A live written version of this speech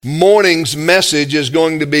morning's message is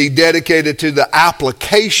going to be dedicated to the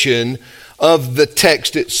application of the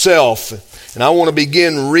text itself. And I want to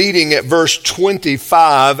begin reading at verse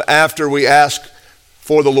 25 after we ask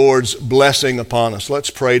for the Lord's blessing upon us. Let's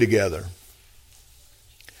pray together.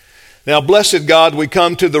 Now, blessed God, we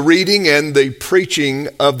come to the reading and the preaching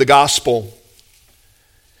of the gospel.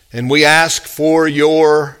 And we ask for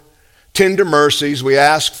your tender mercies. We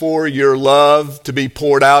ask for your love to be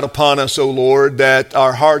poured out upon us, O Lord, that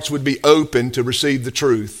our hearts would be open to receive the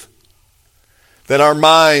truth. That our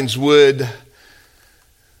minds would,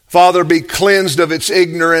 Father, be cleansed of its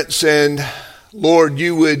ignorance, and Lord,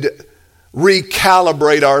 you would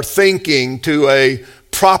recalibrate our thinking to a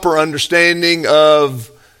proper understanding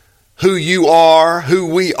of who you are, who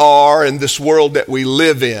we are in this world that we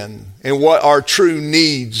live in, and what our true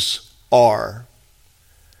needs are.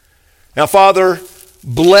 Now, Father,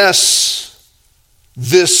 bless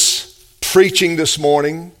this preaching this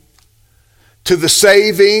morning to the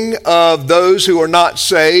saving of those who are not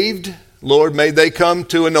saved. Lord, may they come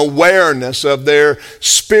to an awareness of their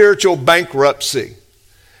spiritual bankruptcy.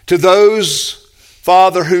 To those,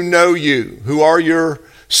 Father, who know you, who are your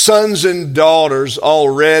sons and daughters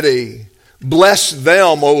already, bless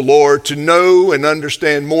them, O Lord, to know and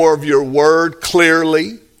understand more of your word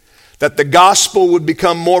clearly, that the gospel would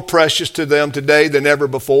become more precious to them today than ever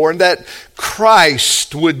before, and that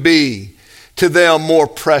Christ would be to them more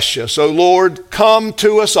precious. O Lord, come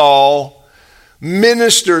to us all,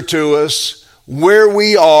 minister to us where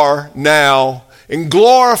we are now, and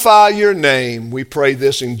glorify your name. We pray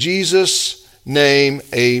this in Jesus' name,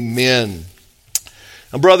 amen.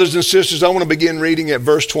 Now, brothers and sisters, I want to begin reading at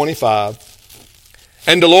verse 25.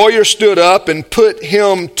 And the lawyer stood up and put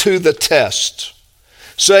him to the test,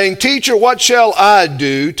 saying, Teacher, what shall I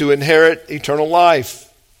do to inherit eternal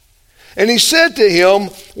life? And he said to him,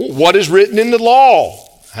 What is written in the law?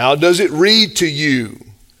 How does it read to you?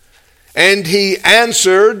 And he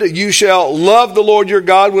answered, You shall love the Lord your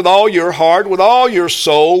God with all your heart, with all your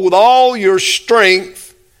soul, with all your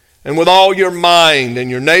strength, and with all your mind,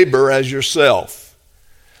 and your neighbor as yourself.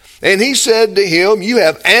 And he said to him, You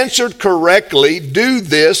have answered correctly. Do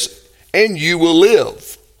this, and you will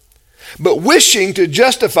live. But wishing to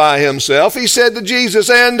justify himself, he said to Jesus,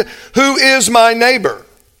 And who is my neighbor?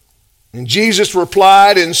 And Jesus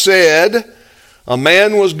replied and said, A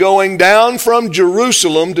man was going down from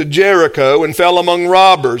Jerusalem to Jericho and fell among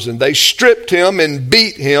robbers, and they stripped him and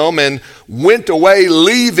beat him and went away,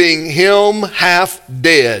 leaving him half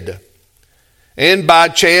dead. And by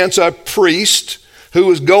chance a priest who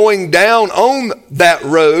was going down on that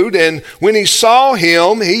road, and when he saw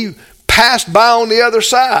him, he passed by on the other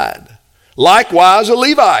side. Likewise a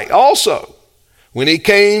Levite also, when he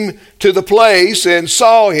came to the place and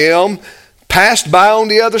saw him, passed by on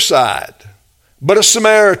the other side. But a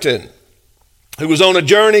Samaritan who was on a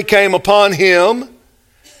journey came upon him,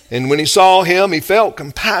 and when he saw him, he felt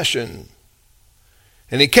compassion.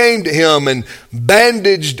 And he came to him and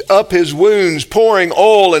bandaged up his wounds, pouring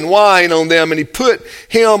oil and wine on them. And he put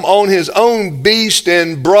him on his own beast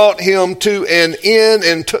and brought him to an inn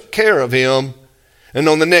and took care of him. And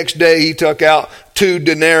on the next day he took out 2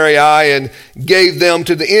 denarii and gave them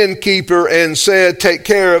to the innkeeper and said, Take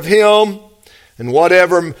care of him, and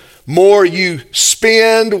whatever more you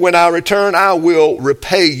spend when I return, I will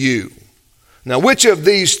repay you. Now, which of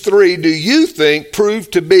these 3 do you think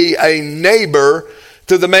proved to be a neighbor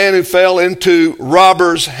to the man who fell into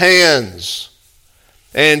robbers' hands?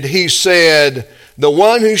 And he said, The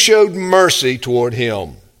one who showed mercy toward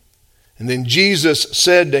him. And then Jesus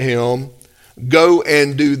said to him, Go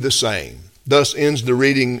and do the same. Thus ends the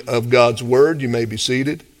reading of God's word. You may be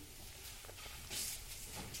seated.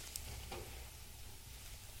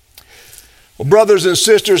 Well, brothers and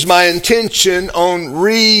sisters, my intention on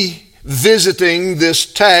revisiting this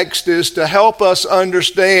text is to help us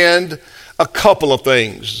understand a couple of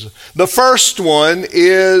things. The first one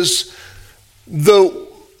is the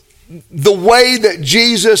way that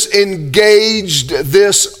Jesus engaged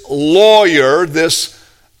this lawyer, this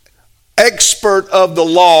expert of the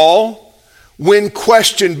law, when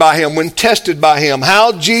questioned by him, when tested by him.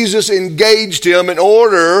 How Jesus engaged him in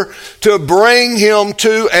order to bring him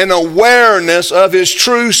to an awareness of his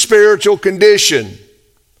true spiritual condition.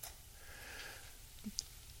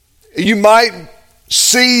 You might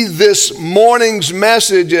see this morning's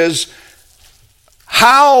message as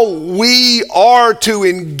how we are to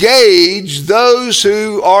engage those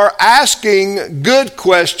who are asking good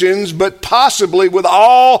questions, but possibly with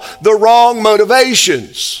all the wrong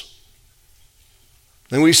motivations.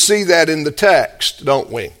 And we see that in the text, don't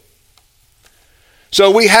we? So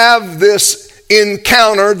we have this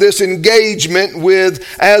encounter, this engagement with,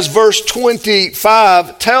 as verse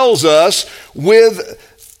 25 tells us, with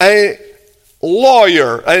a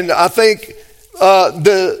lawyer. And I think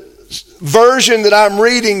the version that I'm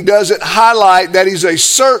reading doesn't highlight that he's a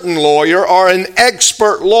certain lawyer or an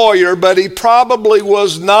expert lawyer, but he probably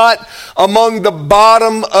was not among the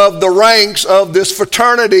bottom of the ranks of this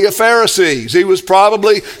fraternity of Pharisees. He was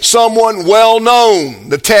probably someone well known.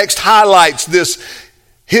 The text highlights this,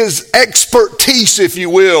 his expertise, if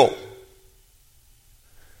you will.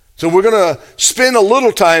 So we're going to spend a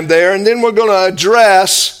little time there, and then we're going to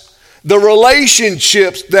address the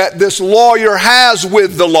relationships that this lawyer has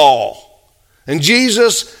with the law. And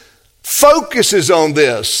Jesus focuses on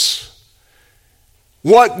this.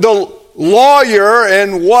 What the lawyer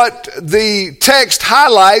and what the text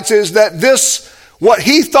highlights is that this, what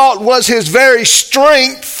he thought was his very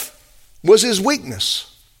strength, was his weakness.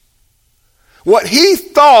 What he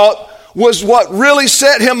thought was what really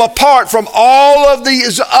set him apart from all of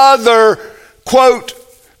these other, quote,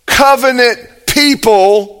 covenant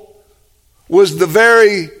people, was the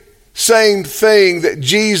very same thing that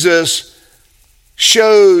Jesus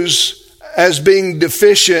shows as being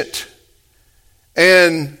deficient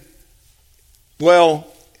and, well,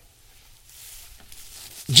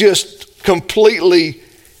 just completely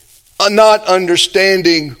not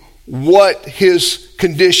understanding what his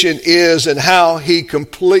condition is and how he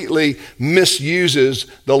completely misuses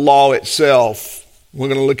the law itself. We're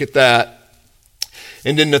going to look at that.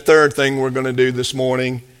 And then the third thing we're going to do this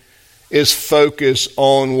morning is focus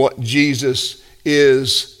on what Jesus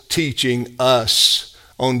is teaching us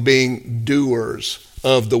on being doers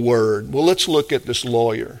of the word. Well, let's look at this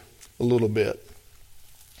lawyer a little bit.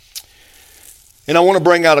 And I want to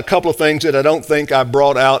bring out a couple of things that I don't think I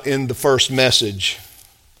brought out in the first message.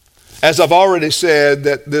 As I've already said,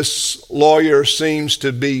 that this lawyer seems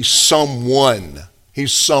to be someone.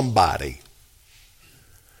 He's somebody.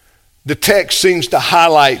 The text seems to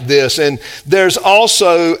highlight this, and there's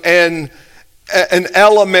also an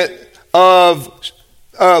element of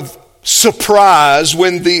surprise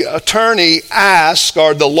when the attorney asks,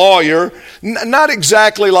 or the lawyer, not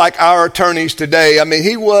exactly like our attorneys today. I mean,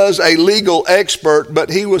 he was a legal expert, but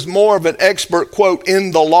he was more of an expert, quote, in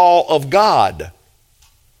the law of God.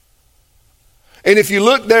 And if you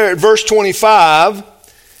look there at verse 25,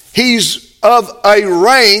 he's of a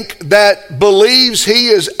rank that believes he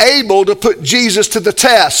is able to put Jesus to the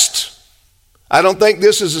test. I don't think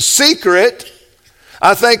this is a secret.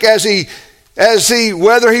 I think as he,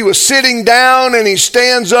 whether he was sitting down and he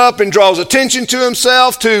stands up and draws attention to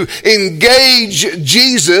himself to engage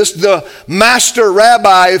Jesus, the master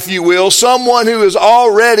rabbi, if you will, someone who is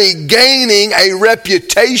already gaining a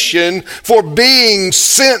reputation for being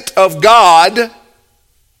sent of God.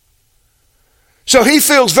 So he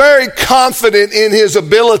feels very confident in his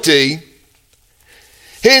ability,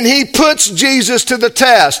 and he puts Jesus to the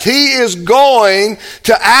test. He is going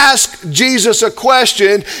to ask Jesus a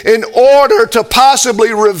question in order to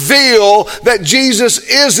possibly reveal that Jesus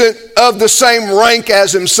isn't of the same rank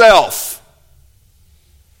as himself.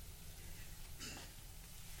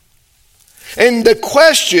 And the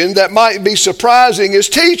question that might be surprising is,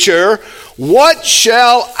 "Teacher, what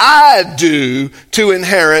shall I do to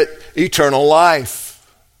inherit eternal life?"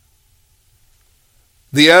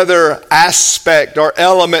 The other aspect or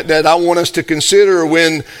element that I want us to consider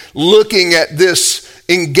when looking at this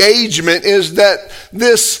engagement is that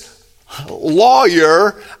this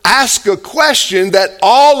lawyer asked a question that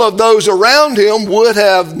all of those around him would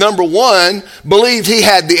have, number one, believed he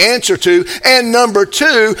had the answer to, and number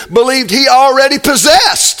two, believed he already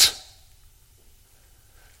possessed.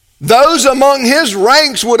 Those among his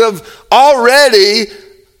ranks would have already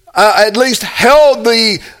at least held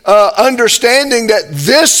the understanding that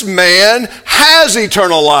this man has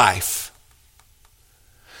eternal life.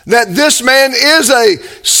 That this man is a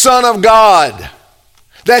son of God.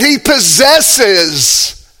 That he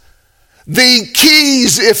possesses the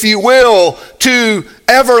keys, if you will, to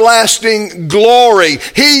everlasting glory.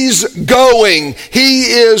 He's going. He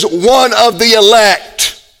is one of the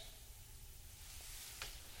elect.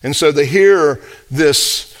 And so to hear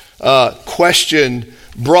this question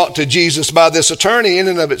brought to Jesus by this attorney in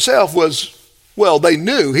and of itself was, well, they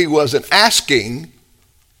knew he wasn't asking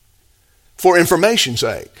for information's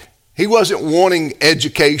sake. He wasn't wanting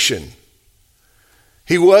education.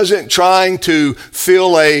 He wasn't trying to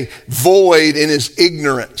fill a void in his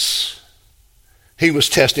ignorance. He was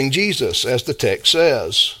testing Jesus, as the text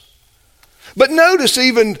says. But notice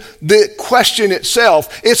even the question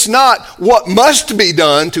itself. It's not what must be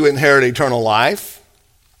done to inherit eternal life.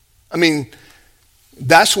 I mean,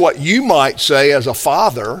 that's what you might say as a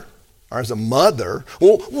father. or as a mother,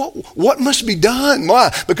 well, what must be done?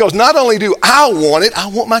 Why? Because not only do I want it, I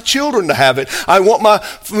want my children to have it. I want my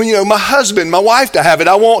husband, my wife to have it.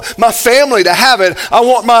 I want my family to have it. I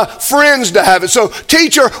want my friends to have it. So,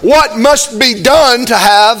 teacher, what must be done to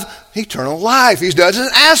have eternal life? He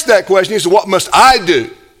doesn't ask that question. He says, what must I do?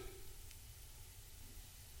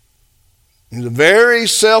 He's a very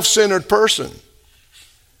self-centered person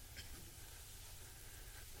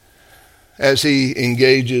as he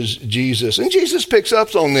engages Jesus. And Jesus picks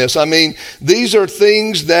up on this. I mean, these are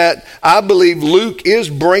things that I believe Luke is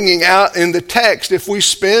bringing out in the text. If we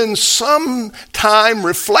spend some time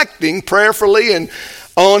reflecting prayerfully and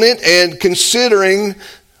on it and considering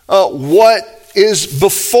what is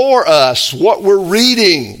before us, what we're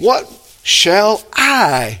reading, what shall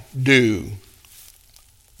I do?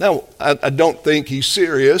 Now, I don't think he's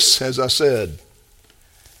serious, as I said,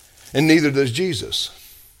 and neither does Jesus.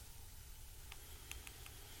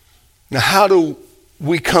 Now, how do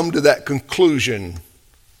we come to that conclusion?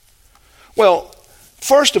 Well,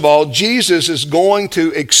 first of all, Jesus is going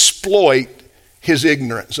to exploit his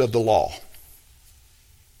ignorance of the law.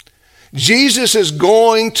 Jesus is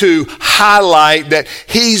going to highlight that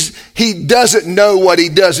he doesn't know what he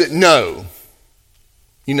doesn't know.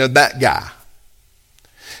 You know, that guy.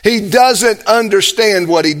 He doesn't understand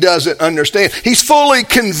what he doesn't understand. He's fully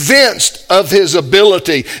convinced of his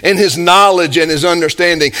ability and his knowledge and his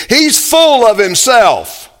understanding. He's full of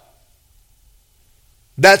himself.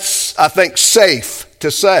 That's, I think, safe to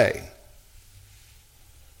say.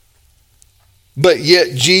 But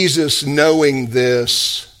yet Jesus, knowing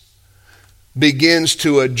this, begins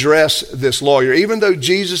to address this lawyer. Even though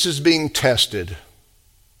Jesus is being tested,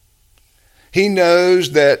 he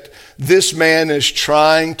knows that this man is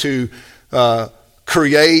trying to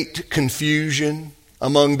create confusion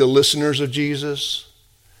among the listeners of Jesus.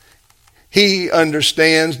 He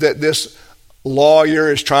understands that this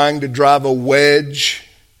lawyer is trying to drive a wedge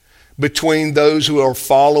between those who are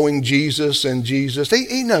following Jesus and Jesus.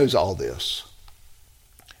 He knows all this.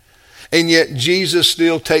 And yet Jesus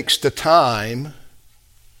still takes the time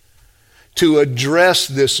to address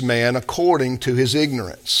this man according to his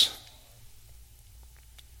ignorance.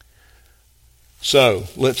 So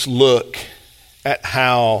let's look at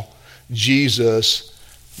how Jesus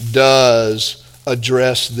does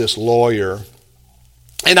address this lawyer.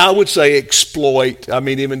 And I would say exploit. I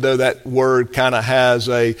mean, even though that word kind of has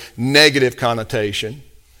a negative connotation.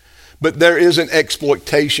 But there is an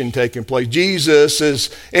exploitation taking place. Jesus is,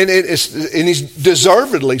 and he's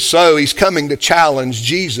deservedly so, he's coming to challenge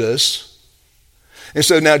Jesus. And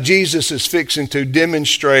so now Jesus is fixing to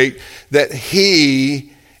demonstrate that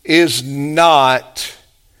he is not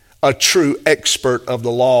a true expert of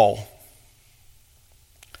the law.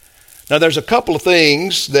 Now there's a couple of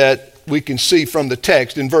things that we can see from the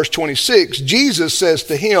text. In verse 26, Jesus says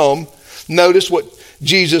to him, notice what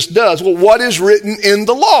Jesus does. Well, what is written in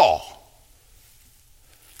the law?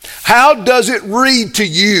 How does it read to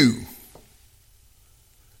you?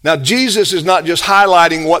 Now Jesus is not just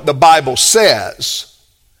highlighting what the Bible says.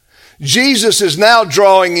 Jesus is now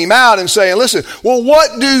drawing him out and saying, listen, well,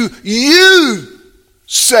 what do you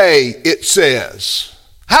say it says?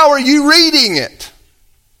 How are you reading it?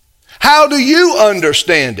 How do you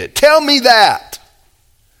understand it? Tell me that.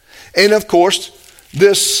 And of course,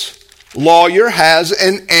 this lawyer has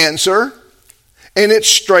an answer, and it's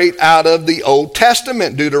straight out of the Old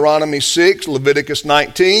Testament, Deuteronomy 6, Leviticus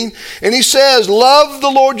 19. And he says, love the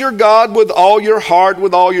Lord your God with all your heart,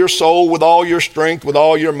 with all your soul, with all your strength, with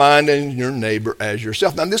all your mind, and your neighbor as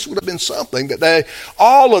yourself. Now this would have been something that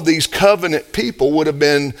all of these covenant people would have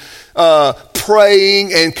been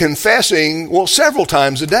praying and confessing, well, several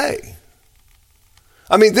times a day.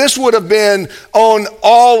 I mean, this would have been on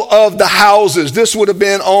all of the houses. This would have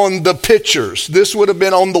been on the pictures. This would have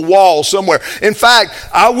been on the wall somewhere. In fact,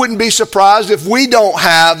 I wouldn't be surprised if we don't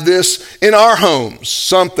have this in our homes,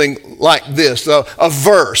 something like this, a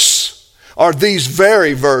verse, or these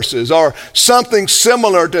very verses, or something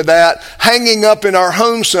similar to that hanging up in our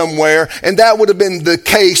home somewhere, and that would have been the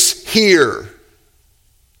case here.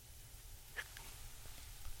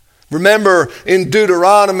 Remember in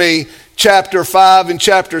Deuteronomy chapter 5 and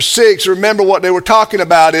chapter 6, remember what they were talking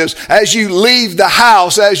about is as you leave the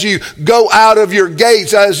house, as you go out of your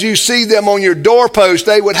gates, as you see them on your doorpost,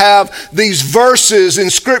 they would have these verses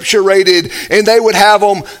inscripturated, and they would have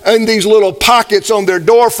them in these little pockets on their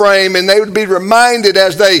door frame, and they would be reminded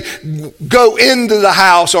as they go into the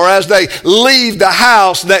house or as they leave the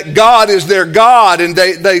house that God is their God and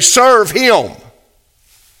they serve Him.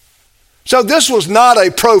 So this was not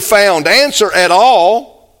a profound answer at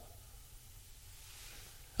all.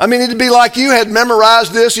 I mean, it'd be like you had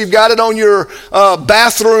memorized this. You've got it on your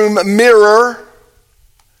bathroom mirror.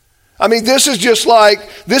 I mean, this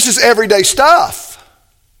is everyday stuff.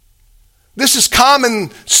 This is common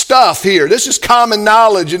stuff here. This is common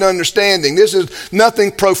knowledge and understanding. This is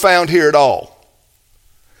nothing profound here at all.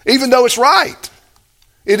 Even though it's right.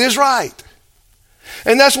 It is right.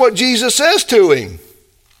 And that's what Jesus says to him.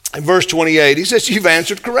 In verse 28, he says, you've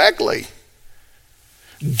answered correctly.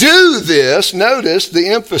 Do this. Notice the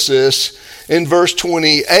emphasis in verse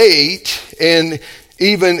 28 and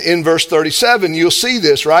even in verse 37. You'll see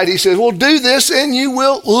this, right? He says, well, do this and you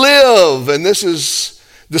will live. And this is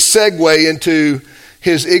the segue into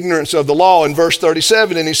his ignorance of the law in verse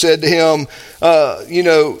 37. And he said to him,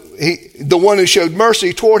 the one who showed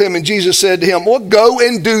mercy toward him, and Jesus said to him, well, go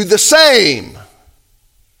and do the same.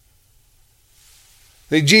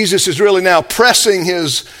 Jesus is really now pressing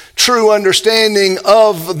his true understanding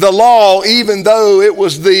of the law, even though it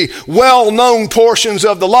was the well-known portions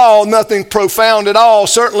of the law, nothing profound at all,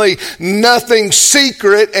 certainly nothing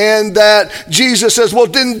secret, and that Jesus says, well,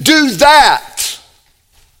 then do that.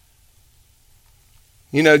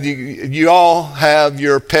 You know, you all have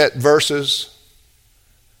your pet verses.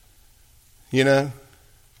 You know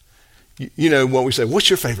what we say, what's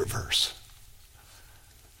your favorite verse?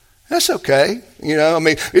 That's okay. You know, I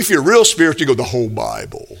mean, if you're real spiritual, you go the whole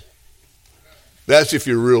Bible. That's if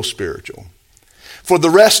you're real spiritual. For the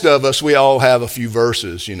rest of us, we all have a few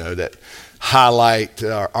verses, that highlight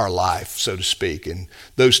our life, so to speak, and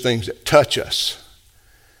those things that touch us.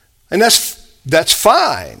 And that's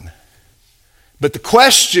fine. But the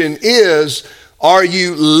question is, are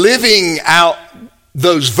you living out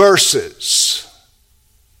those verses?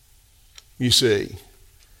 You see.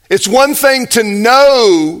 It's one thing to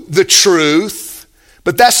know the truth,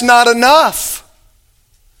 but that's not enough.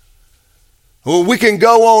 Well, we can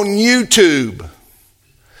go on YouTube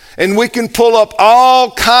and we can pull up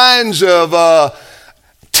all kinds of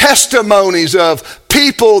testimonies of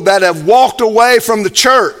people that have walked away from the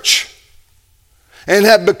church and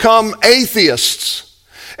have become atheists.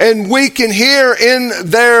 And we can hear in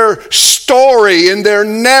their story, in their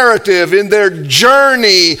narrative, in their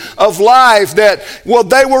journey of life that, well,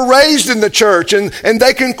 they were raised in the church and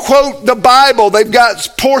they can quote the Bible. They've got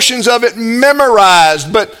portions of it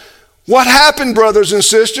memorized. But what happened, brothers and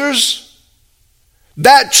sisters?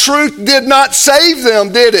 That truth did not save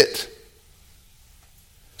them, did it?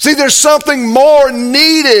 See, there's something more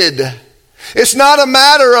needed. It's not a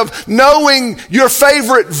matter of knowing your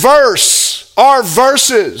favorite verse or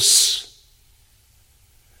verses.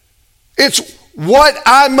 It's what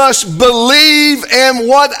I must believe and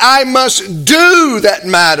what I must do that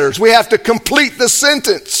matters. We have to complete the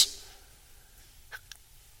sentence.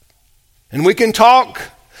 And we can talk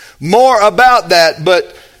more about that,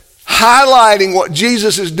 but highlighting what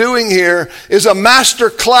Jesus is doing here is a master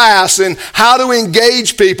class in how to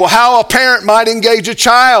engage people, how a parent might engage a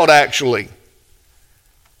child, actually.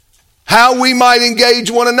 How we might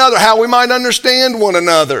engage one another, how we might understand one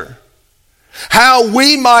another. How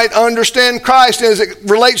we might understand Christ as it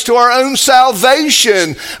relates to our own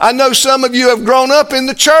salvation. I know some of you have grown up in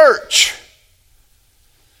the church.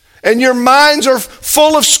 And your minds are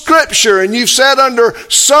full of Scripture, and you've sat under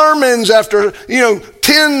sermons after,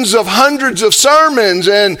 tens of hundreds of sermons,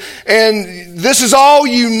 and this is all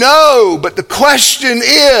you know. But the question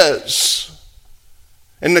is,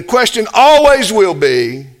 and the question always will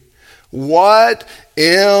be, what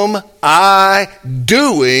am I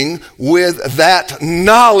doing with that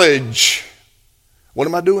knowledge? What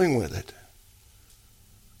am I doing with it?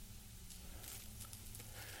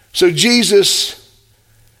 So Jesus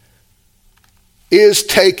is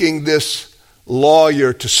taking this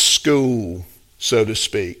lawyer to school, so to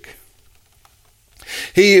speak.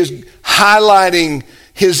 He is highlighting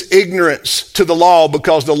his ignorance to the law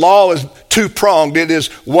because the law is two-pronged. It is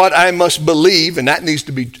what I must believe, and that needs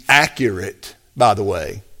to be accurate, by the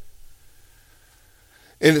way.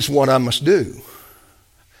 And it's what I must do.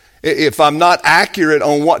 If I'm not accurate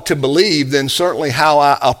on what to believe, then certainly how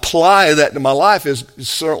I apply that to my life is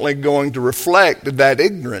certainly going to reflect that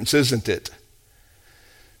ignorance, isn't it?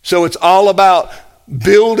 So it's all about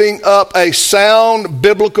building up a sound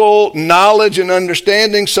biblical knowledge and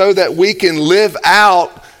understanding so that we can live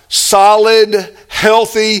out solid,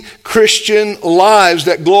 healthy Christian lives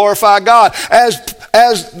that glorify God.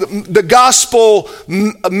 As the gospel,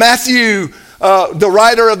 Matthew, the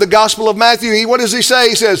writer of the Gospel of Matthew, what does he say?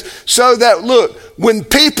 He says, so that, look, when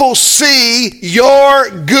people see your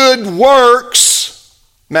good works,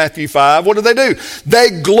 Matthew 5, what do?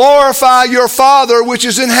 They glorify your Father which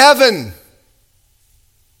is in heaven.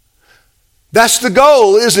 That's the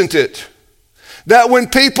goal, isn't it? That when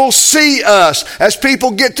people see us, as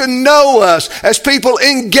people get to know us, as people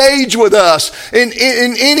engage with us in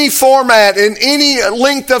any format, in any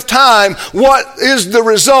length of time, what is the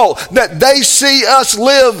result? That they see us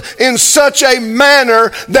live in such a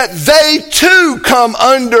manner that they too come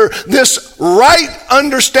under this right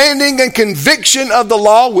understanding and conviction of the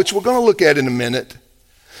law, which we're going to look at in a minute,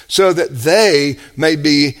 so that they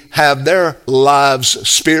may have their lives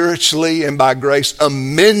spiritually and by grace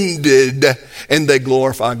amended, and they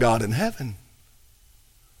glorify God in heaven.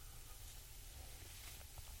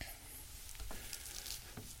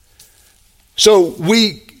 So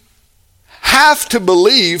we have to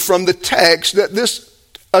believe from the text that this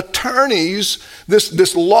attorney's,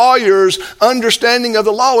 this lawyer's understanding of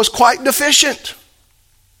the law is quite deficient.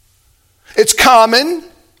 It's common,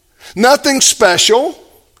 nothing special.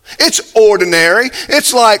 It's ordinary.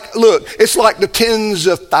 It's like the tens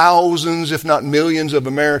of thousands, if not millions of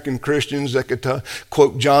American Christians that could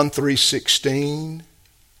quote John 3:16,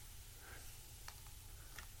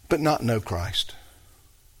 but not know Christ,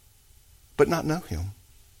 but not know Him.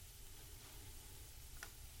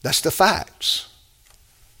 That's the facts.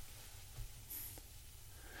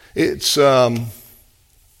 It's, I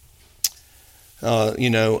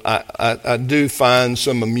do find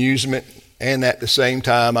some amusement. And at the same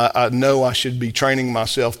time, I know I should be training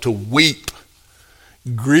myself to weep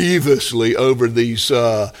grievously over these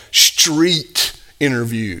street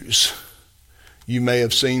interviews. You may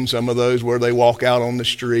have seen some of those where they walk out on the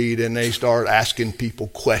street and they start asking people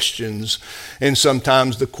questions. And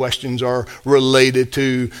sometimes the questions are related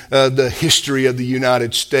to the history of the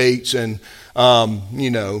United States. And,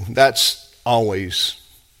 that's always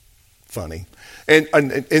funny. And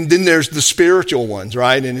then there's the spiritual ones,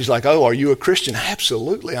 right? And he's like, oh, are you a Christian?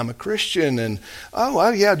 Absolutely, I'm a Christian. And, oh,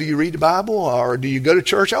 well, yeah, do you read the Bible? Or do you go to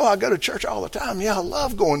church? Oh, I go to church all the time. Yeah, I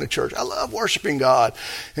love going to church. I love worshiping God.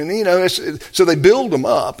 And, so they build them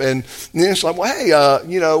up. And then it's like, well, hey,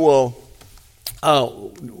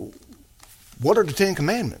 what are the Ten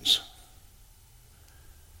Commandments?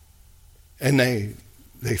 And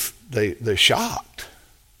they're shocked.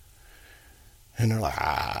 And they're like,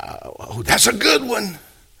 oh, that's a good one.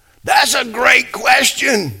 That's a great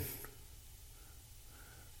question.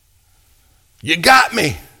 You got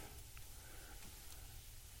me.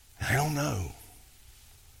 I don't know.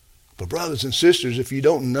 But brothers and sisters, if you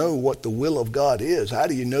don't know what the will of God is, how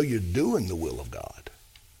do you know you're doing the will of God?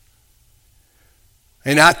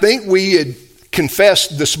 And I think we had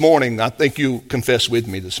confessed this morning, I think you confessed with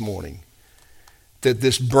me this morning, that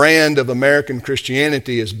this brand of American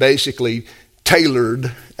Christianity is basically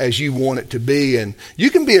tailored as you want it to be. And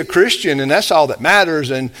you can be a Christian and that's all that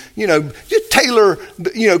matters. And, just tailor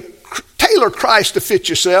Christ to fit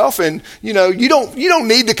yourself. And, you don't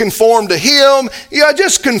need to conform to Him.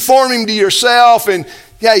 Just conform Him to yourself and,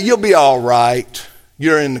 yeah, you'll be all right.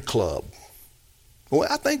 You're in the club. Well,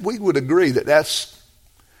 I think we would agree that that's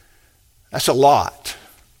a lot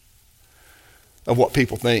of what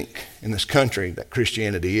people think in this country that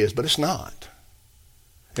Christianity is, but it's not.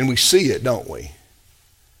 And we see it, don't we?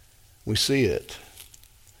 We see it.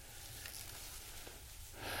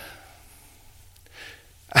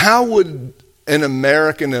 How would an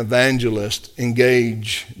American evangelist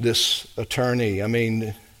engage this attorney? I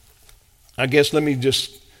mean, I guess let me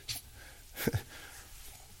just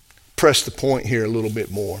press the point here a little bit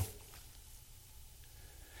more.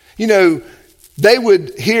 They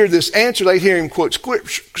would hear this answer. They'd hear him quote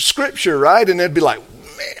scripture, right? And they'd be like,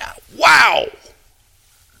 man, wow.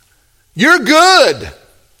 You're good.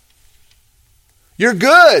 You're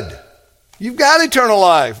good. You've got eternal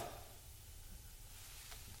life.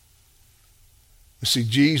 See,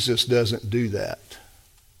 Jesus doesn't do that.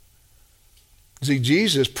 See,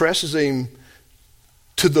 Jesus presses him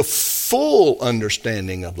to the full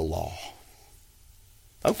understanding of the law.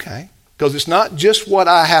 Okay. Because it's not just what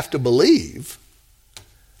I have to believe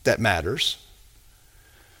that matters.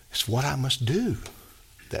 It's what I must do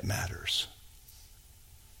that matters.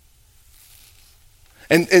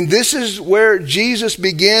 And this is where Jesus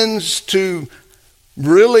begins to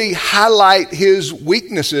really highlight his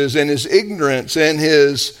weaknesses and his ignorance and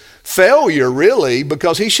his failure, really,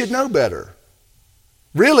 because he should know better.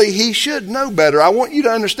 Really, he should know better. I want you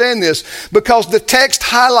to understand this because the text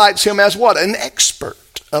highlights him as what? An expert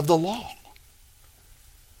of the law.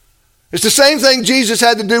 It's the same thing Jesus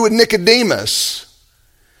had to do with Nicodemus.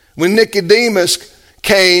 When Nicodemus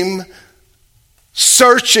came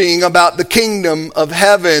searching about the kingdom of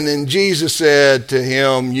heaven, and Jesus said to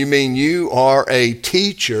him, you mean you are a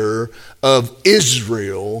teacher of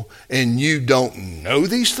Israel and you don't know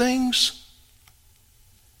these things?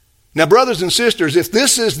 Now, brothers and sisters, if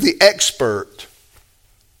this is the expert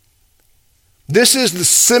This is the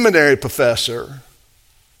seminary professor.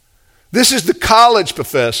 This is the college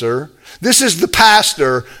professor. This is the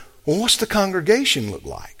pastor. Well, what's the congregation look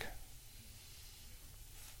like?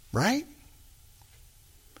 Right?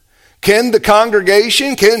 Can the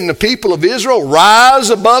congregation, can the people of Israel rise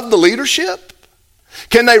above the leadership?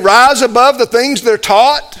 Can they rise above the things they're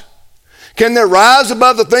taught? Can they rise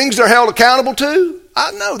above the things they're held accountable to?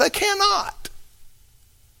 No, they cannot.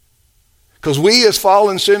 Because we as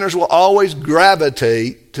fallen sinners will always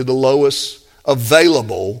gravitate to the lowest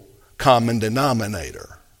available common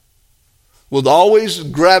denominator. We'll always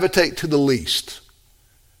gravitate to the least.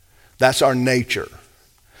 That's our nature.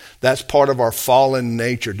 That's part of our fallen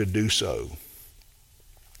nature to do so.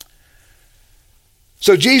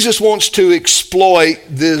 So Jesus wants to exploit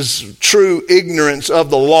this true ignorance of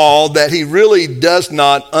the law, that he really does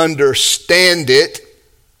not understand it.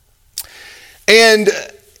 And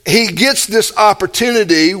he gets this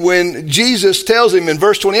opportunity when Jesus tells him in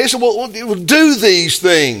verse 28, he said, well, do these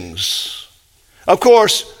things. Of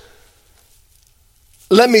course,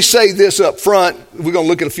 let me say this up front. We're going to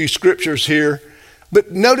look at a few scriptures here. But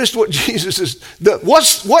notice what Jesus is,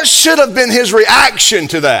 what should have been his reaction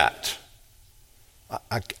to that?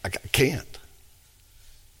 I can't.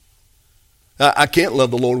 I can't love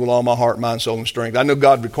the Lord with all my heart, mind, soul, and strength. I know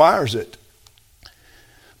God requires it,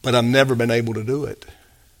 but I've never been able to do it.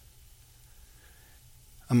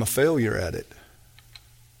 I'm a failure at it,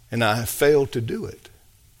 and I have failed to do it.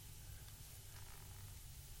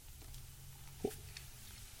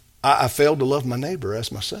 I failed to love my neighbor as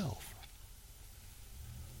myself.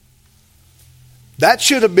 That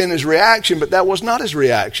should have been his reaction, but that was not his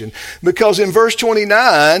reaction. Because in verse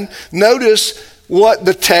 29, notice what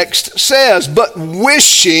the text says. But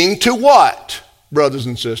wishing to what, brothers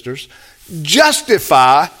and sisters?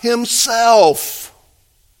 Justify himself.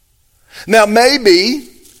 Now maybe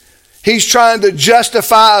he's trying to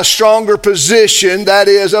justify a stronger position. That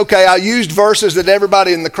is, okay, I used verses that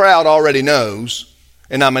everybody in the crowd already knows,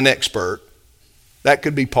 and I'm an expert. That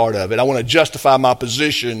could be part of it. I want to justify my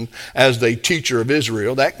position as the teacher of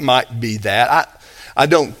Israel. That might be that. I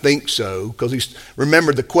don't think so, because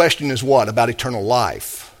remember, the question is what? About eternal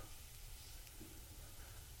life.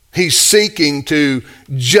 He's seeking to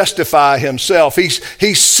justify himself. He's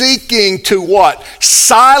seeking to what?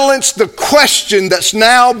 Silence the question that's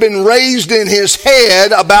now been raised in his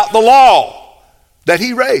head about the law that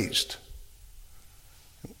he raised.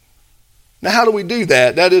 Now, how do we do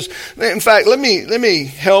that? That is, in fact, let me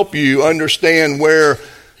help you understand where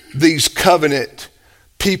these covenant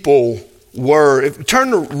people were. Turn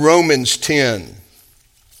to Romans 10.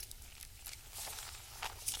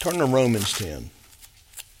 Turn to Romans 10.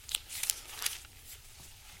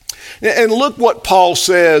 And look what Paul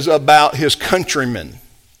says about his countrymen.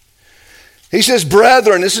 He says,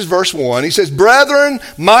 brethren, this is verse 1. He says, brethren,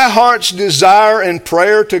 my heart's desire and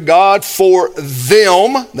prayer to God for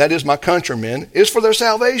them, that is my countrymen, is for their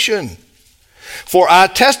salvation. For I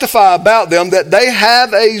testify about them that they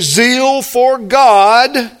have a zeal for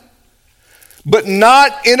God, but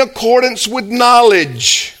not in accordance with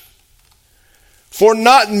knowledge. For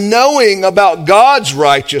not knowing about God's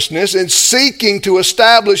righteousness and seeking to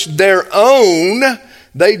establish their own,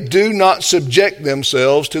 they do not subject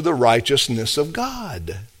themselves to the righteousness of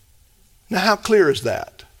God. Now, how clear is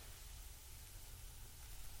that?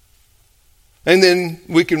 And then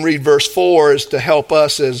we can read verse 4 as to help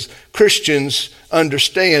us as Christians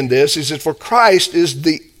understand this. He says, for Christ is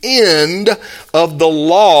the end of the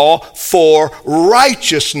law for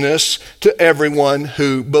righteousness to everyone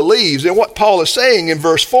who believes. And what Paul is saying in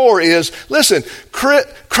verse 4 is, listen,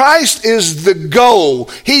 Christ is the goal.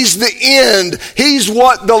 He's the end. He's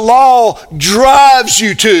what the law drives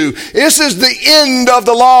you to. This is the end of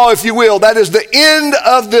the law, if you will. That is the end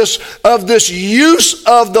of this use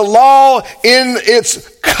of the law in its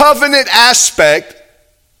covenant aspect.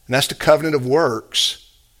 And that's the covenant of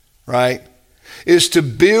works, right? Is to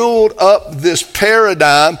build up this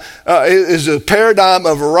paradigm, is a paradigm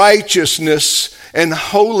of righteousness and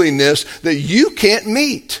holiness that you can't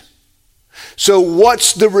meet. So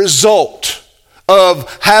what's the result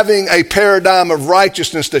of having a paradigm of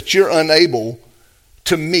righteousness that you're unable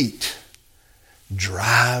to meet?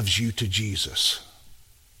 Drives you to Jesus.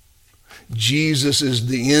 Jesus is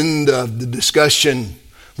the end of the discussion.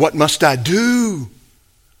 What must I do?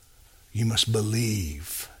 You must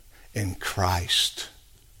believe in Christ.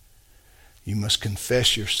 You must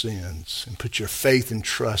confess your sins and put your faith and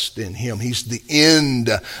trust in Him. He's the end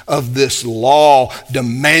of this law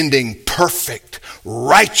demanding perfect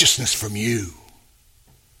righteousness from you.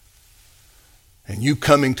 And you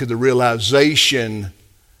coming to the realization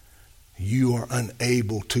you are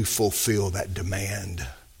unable to fulfill that demand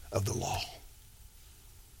of the law.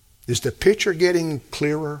 Is the picture getting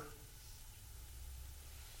clearer?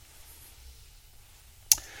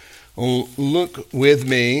 Well, look with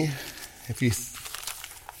me, if you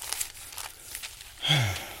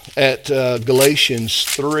at Galatians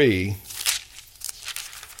 3.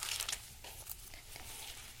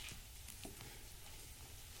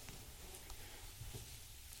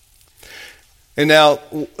 And now,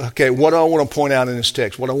 okay, what do I want to point out in this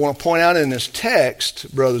text? What I want to point out in this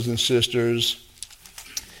text, brothers and sisters,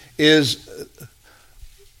 is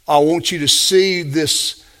I want you to see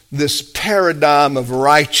this paradigm of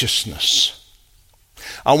righteousness.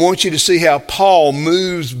 I want you to see how Paul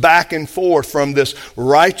moves back and forth from this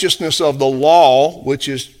righteousness of the law, which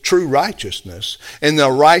is true righteousness, and the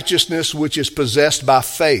righteousness which is possessed by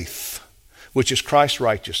faith, which is Christ's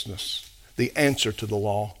righteousness, the answer to the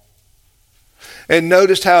law. And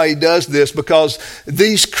notice how he does this, because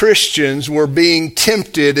these Christians were being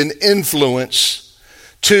tempted and influenced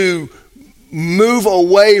to move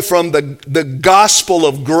away from the gospel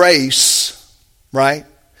of grace, right?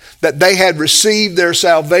 That they had received their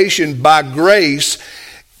salvation by grace,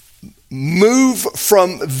 move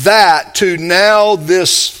from that to now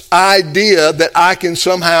this idea that I can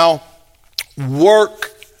somehow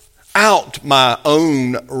work out my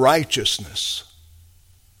own righteousness.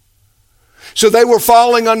 So they were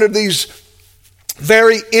falling under these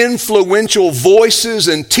very influential voices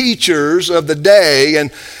and teachers of the day,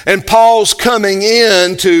 and Paul's coming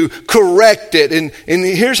in to correct it. And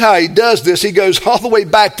here's how he does this. He goes all the way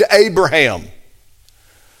back to Abraham.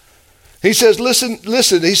 He says, listen,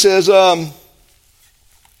 he says,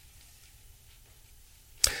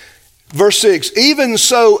 verse 6, even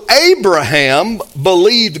so Abraham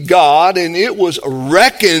believed God, and it was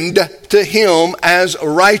reckoned to him as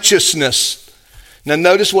righteousness. Now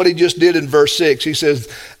notice what he just did in verse 6. He says,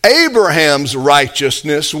 Abraham's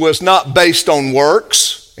righteousness was not based on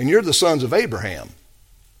works, and you're the sons of Abraham.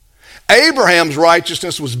 Abraham's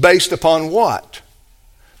righteousness was based upon what?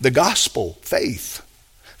 The gospel, faith.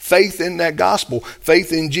 Faith in that gospel,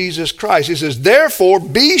 faith in Jesus Christ. He says, therefore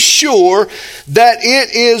be sure that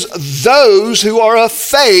it is those who are of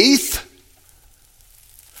faith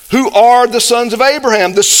who are the sons of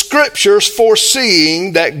Abraham. The scriptures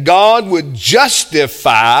foreseeing that God would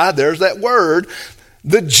justify, there's that word,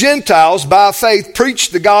 the Gentiles by faith,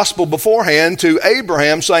 preached the gospel beforehand to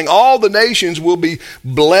Abraham, saying all the nations will be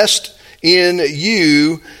blessed in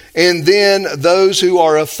you. And then those who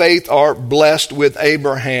are of faith are blessed with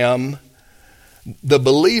Abraham, the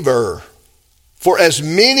believer. For as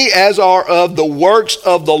many as are of the works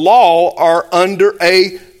of the law are under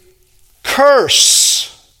a curse.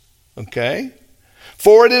 Okay?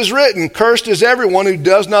 For it is written, cursed is everyone who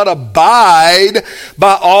does not abide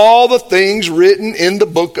by all the things written in the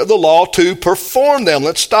book of the law to perform them.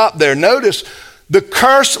 Let's stop there. Notice, the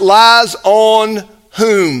curse lies on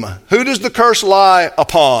whom? Who does the curse lie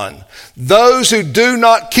upon? Those who do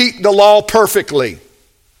not keep the law perfectly.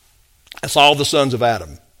 That's all the sons of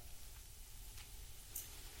Adam.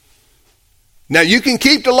 Now you can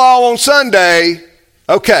keep the law on Sunday.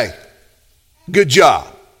 Okay, good job.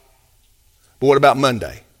 But what about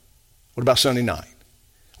Monday? What about Sunday night?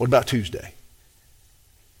 What about Tuesday?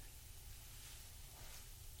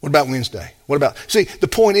 What about Wednesday? See, the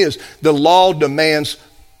point is, the law demands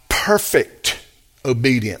perfect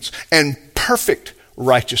obedience and perfect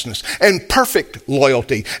righteousness and perfect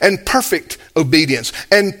loyalty and perfect obedience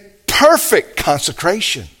and perfect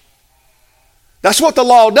consecration. That's what the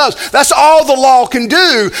law does. That's all the law can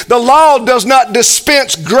do. The law does not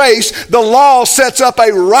dispense grace. The law sets up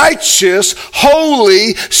a righteous,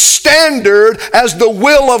 holy standard as the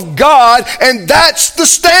will of God, and that's the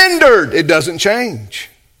standard. It doesn't change.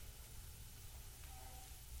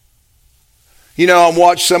 You know, I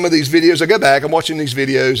watch some of these videos. I go back, I'm watching these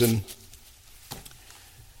videos, and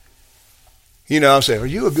you know, I'll say, are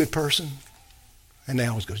you a good person? And they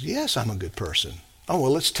always goes, yes, I'm a good person. Oh,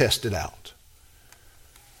 well, let's test it out.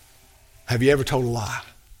 Have you ever told a lie?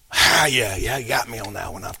 Yeah, you got me on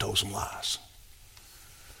that one. I've told some lies.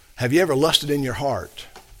 Have you ever lusted in your heart?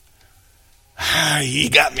 You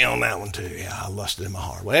got me on that one too. Yeah, I lusted in my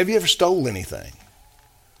heart. Well, have you ever stole anything?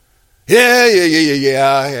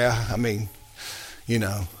 Yeah. I mean, you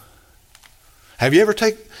know. Have you ever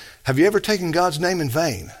taken God's name in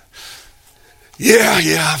vain?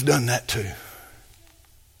 Yeah, I've done that too.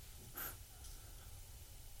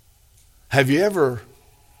 Have you ever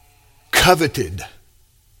coveted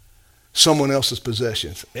someone else's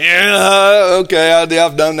possessions? Yeah, okay,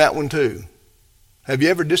 I've done that one too. Have you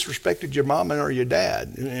ever disrespected your mom or your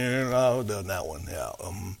dad? Yeah, I've done that one. Yeah.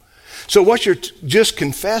 So what you're just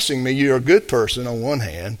confessing me, you're a good person on one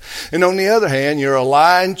hand, and on the other hand, you're a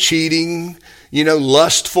lying, cheating,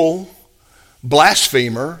 lustful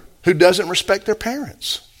blasphemer who doesn't respect their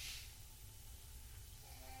parents.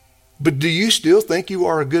 But do you still think you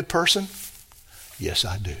are a good person? Yes,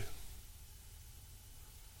 I do.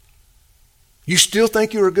 You still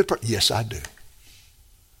think you're a good person? Yes, I do.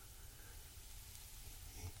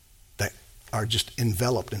 They are just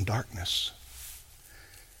enveloped in darkness.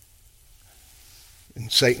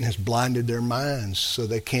 And Satan has blinded their minds so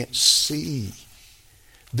they can't see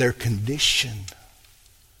their condition.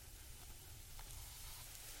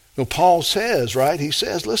 Well, Paul says, right? He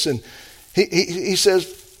says, listen, he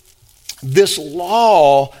says, this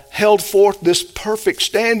law held forth this perfect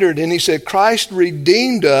standard. And he said, Christ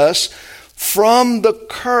redeemed us from the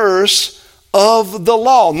curse of the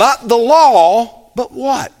law. Not the law, but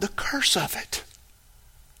what? The curse of it.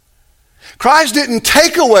 Christ didn't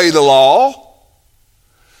take away the law.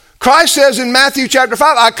 Christ says in Matthew chapter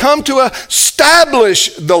 5, I come to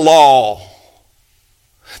establish the law.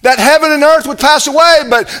 That heaven and earth would pass away,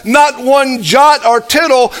 but not one jot or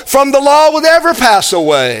tittle from the law would ever pass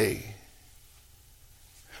away.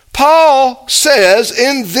 Paul says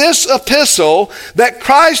in this epistle that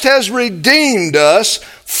Christ has redeemed us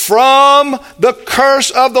from the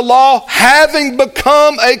curse of the law, having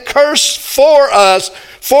become a curse for us.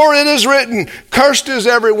 For it is written, cursed is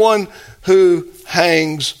everyone who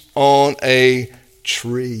hangs on a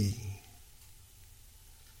tree.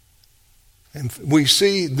 And we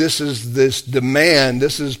see this demand.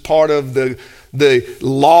 This is part of the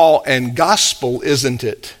law and gospel, isn't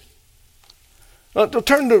it?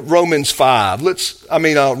 Turn to Romans 5.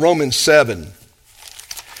 Romans 7.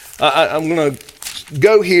 I'm going to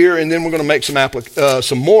go here, and then we're going to make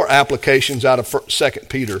some more applications out of 2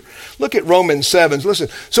 Peter. Look at Romans 7. Listen,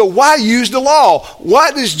 so why use the law?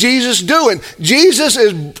 What is Jesus doing? Jesus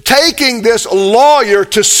is taking this lawyer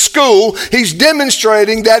to school. He's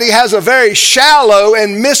demonstrating that he has a very shallow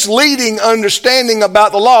and misleading understanding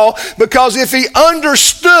about the law, because if he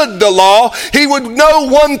understood the law, he would know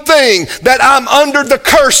one thing, that I'm under the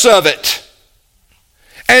curse of it,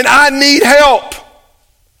 and I need help.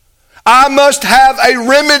 I must have a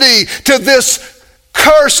remedy to this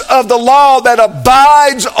curse of the law that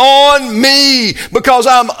abides on me, because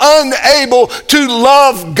I'm unable to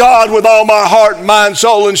love God with all my heart, mind,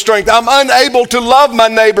 soul, and strength. I'm unable to love my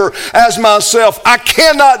neighbor as myself. I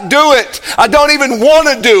cannot do it. I don't even want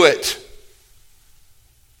to do it.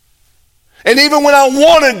 And even when I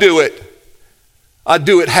want to do it, I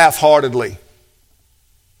do it half-heartedly.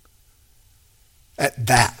 At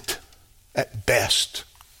best.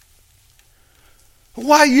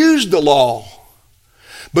 Why use the law?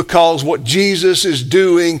 Because what Jesus is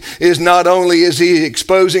doing is not only is he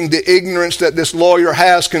exposing the ignorance that this lawyer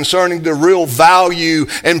has concerning the real value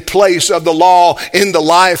and place of the law in the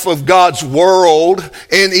life of God's world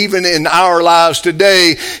and even in our lives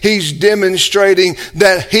today, he's demonstrating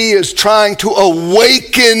that he is trying to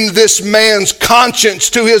awaken this man's conscience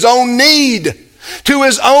to his own need, to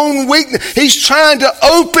his own weakness. He's trying to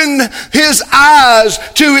open his eyes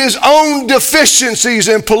to his own deficiencies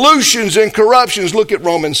and pollutions and corruptions. Look at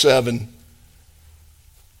Romans 7.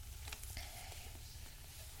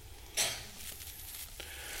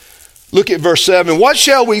 Look at verse 7. What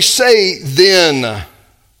shall we say then?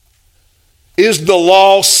 Is the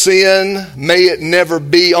law sin? May it never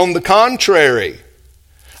be. On the contrary,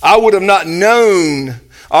 I would have not known,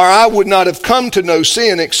 or I would not have come to know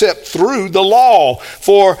sin except through the law.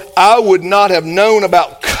 For I would not have known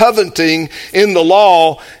about coveting in the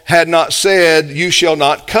law had not said, you shall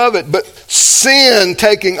not covet. But sin,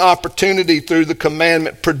 taking opportunity through the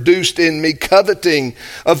commandment, produced in me coveting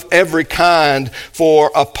of every kind. For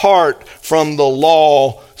apart from the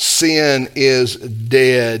law, sin is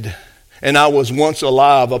dead. And I was once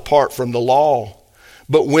alive apart from the law.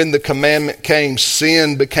 But when the commandment came,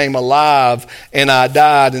 sin became alive, and I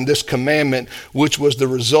died. And this commandment, which was to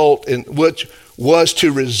result in life,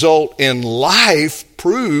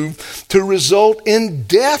 proved to result in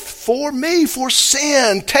death for me. For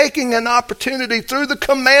sin, taking an opportunity through the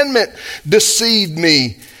commandment, deceived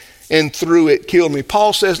me, and through it killed me.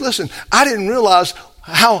 Paul says, listen, I didn't realize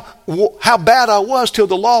how bad I was till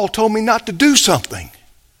the law told me not to do something.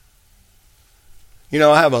 You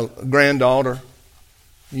know, I have a granddaughter.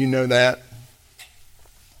 You know that.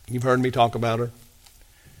 You've heard me talk about her.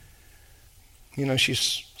 You know,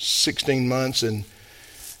 she's 16 months and,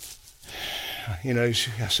 you know, I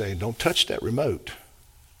say, don't touch that remote.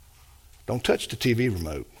 Don't touch the TV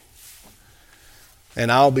remote. And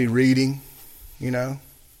I'll be reading, you know,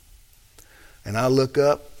 and I look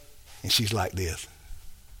up and she's like this.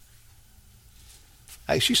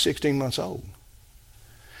 Hey, she's 16 months old.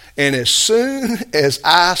 And as soon as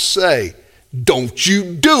I say, don't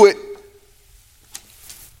you do it,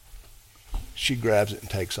 she grabs it and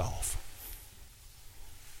takes off.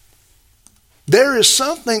 There is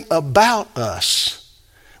something about us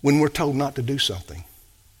when we're told not to do something,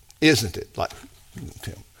 isn't it? Like,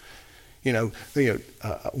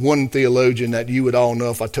 one theologian that you would all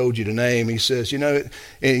know if I told you the name, he says, and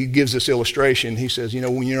he gives this illustration. He says,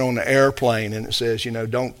 when you're on an airplane and it says,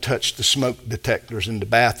 don't touch the smoke detectors in the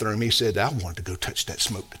bathroom. He said, I wanted to go touch that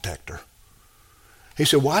smoke detector. He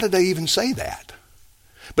said, why did they even say that?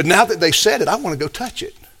 But now that they said it, I want to go touch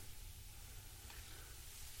it.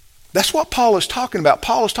 That's what Paul is talking about.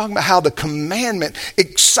 Paul is talking about how the commandment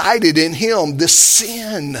excited in him this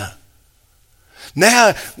sin.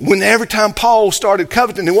 Now, every time Paul started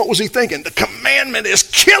coveting, what was he thinking? The commandment is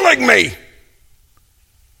killing me.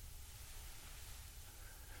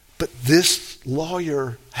 But this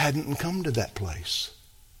lawyer hadn't come to that place.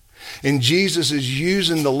 And Jesus is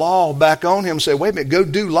using the law back on him, say, wait a minute, go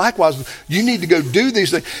do likewise. You need to go do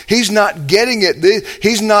these things. He's not getting it.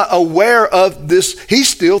 He's not aware of this. He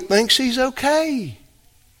still thinks he's okay.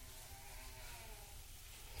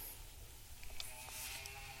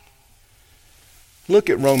 Look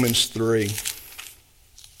at Romans 3.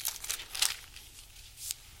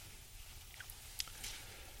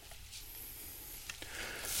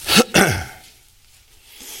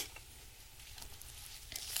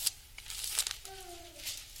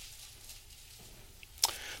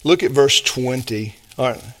 Look at verse 20.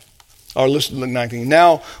 Or listen to 19.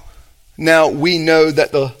 Now we know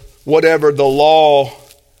that whatever the law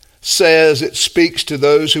says, it speaks to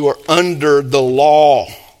those who are under the law,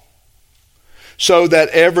 so that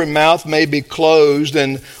every mouth may be closed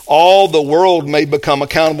and all the world may become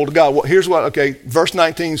accountable to God. Well, here's verse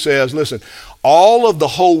 19 says, listen, all of the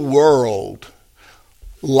whole world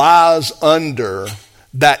lies under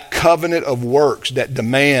that covenant of works that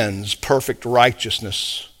demands perfect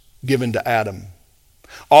righteousness given to Adam.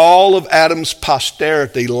 All of Adam's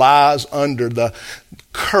posterity lies under the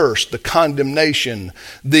curse, the condemnation,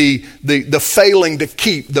 the failing to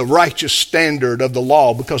keep the righteous standard of the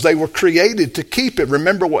law, because they were created to keep it.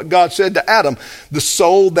 Remember what God said to Adam, the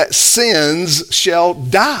soul that sins shall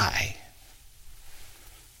die.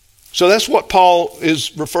 So that's what Paul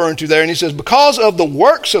is referring to there. And he says, because of the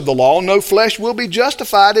works of the law, no flesh will be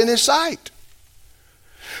justified in his sight.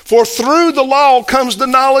 For through the law comes the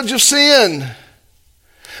knowledge of sin.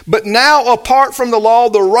 But now, apart from the law,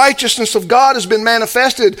 the righteousness of God has been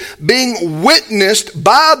manifested, being witnessed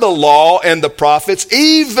by the law and the prophets,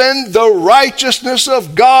 even the righteousness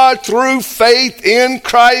of God through faith in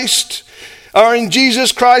Christ, or in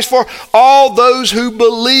Jesus Christ, for all those who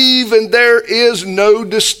believe, and there is no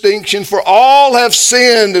distinction, for all have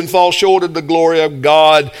sinned and fall short of the glory of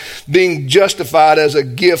God, being justified as a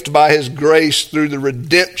gift by his grace through the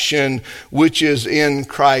redemption which is in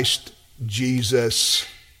Christ Jesus.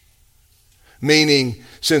 Meaning,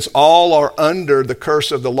 since all are under the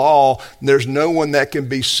curse of the law, there's no one that can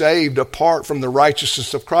be saved apart from the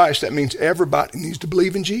righteousness of Christ. That means everybody needs to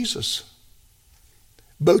believe in Jesus,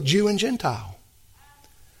 both Jew and Gentile.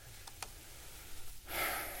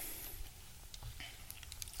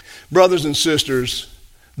 Brothers and sisters,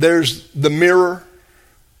 there's the mirror.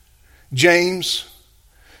 James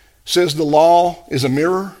says the law is a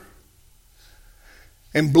mirror.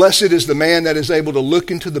 And blessed is the man that is able to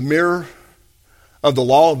look into the mirror of the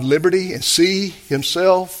law of liberty and see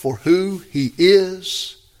himself for who he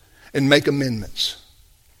is and make amendments.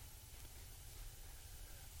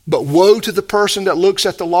 But woe to the person that looks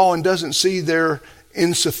at the law and doesn't see their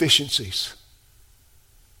insufficiencies.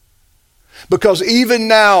 Because even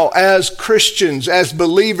now, as Christians, as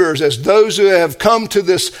believers, as those who have come to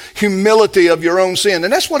this humility of your own sin,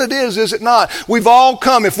 and that's what it is it not? We've all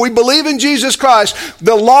come. If we believe in Jesus Christ,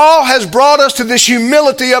 the law has brought us to this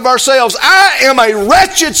humility of ourselves. I am a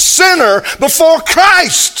wretched sinner before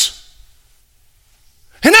Christ.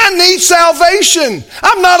 And I need salvation.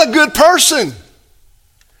 I'm not a good person.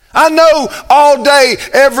 I know all day,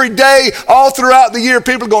 every day, all throughout the year,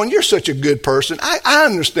 people are going, you're such a good person. I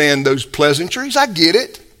understand those pleasantries. I get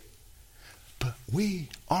it. But we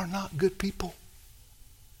are not good people.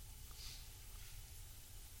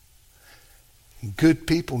 Good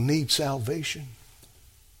people need salvation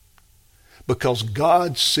because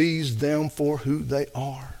God sees them for who they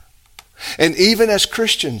are. And even as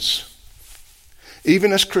Christians,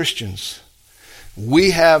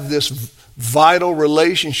 we have this vital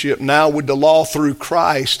relationship now with the law through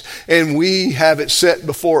Christ, and we have it set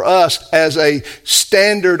before us as a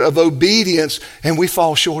standard of obedience, and we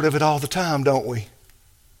fall short of it all the time, don't we?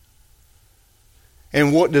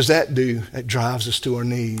 And what does that do? It drives us to our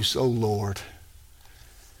knees. Oh, Lord,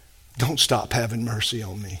 don't stop having mercy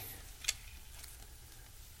on me.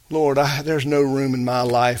 Lord, there's no room in my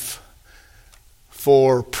life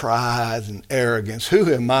for pride and arrogance.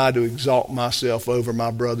 Who am I to exalt myself over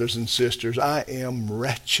my brothers and sisters? I am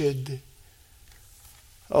wretched.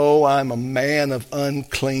 Oh, I'm a man of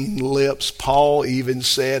unclean lips. Paul even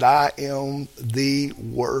said, I am the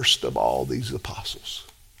worst of all these apostles.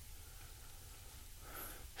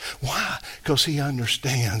 Why? Because he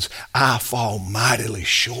understands I fall mightily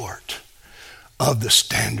short of the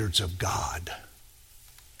standards of God.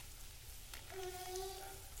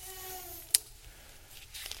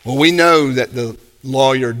 Well, we know that the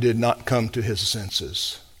lawyer did not come to his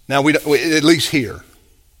senses. Now, we at least here.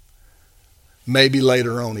 Maybe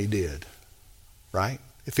later on he did, right?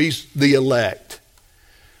 If he's the elect,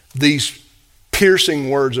 these piercing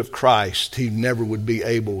words of Christ he never would be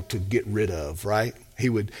able to get rid of, right? He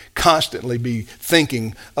would constantly be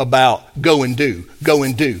thinking about go and do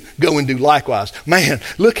likewise. Man,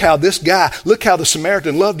 look how the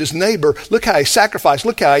Samaritan loved his neighbor. Look how he sacrificed.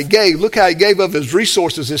 Look how he gave. Look how he gave of his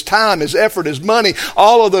resources, his time, his effort, his money,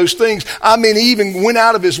 all of those things. I mean, he even went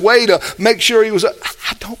out of his way to make sure he was,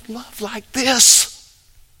 I don't love like this.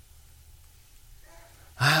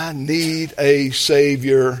 I need a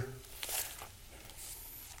Savior.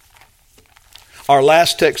 Our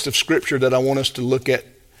last text of Scripture that I want us to look at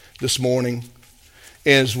this morning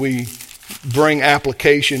as we bring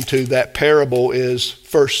application to that parable is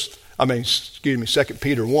 2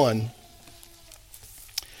 Peter 1.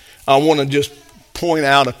 I want to just point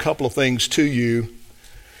out a couple of things to you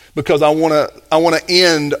because I want to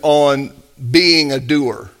end on being a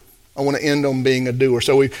doer. I want to end on being a doer.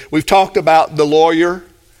 So we've talked about the lawyer.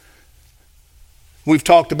 We've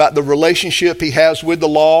talked about the relationship he has with the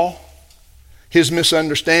law. His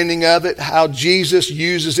misunderstanding of it, how Jesus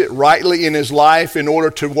uses it rightly in his life in order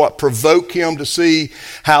to provoke him to see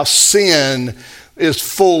how sin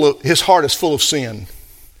is his heart is full of sin.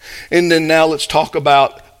 And then now let's talk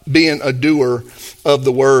about being a doer of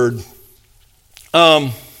the word.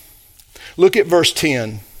 Look at verse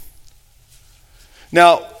 10.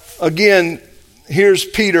 Now, again, here's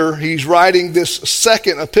Peter. He's writing this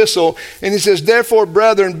second epistle, and he says, therefore,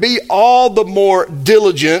 brethren, be all the more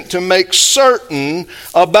diligent to make certain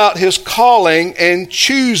about his calling and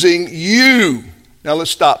choosing you. Now,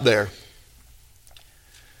 let's stop there.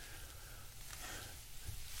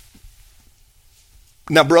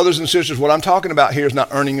 Now, brothers and sisters, what I'm talking about here is not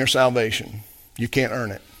earning your salvation. You can't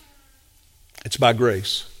earn it. It's by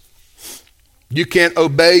grace. You can't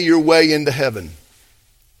obey your way into heaven.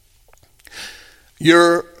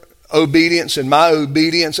 Your obedience and my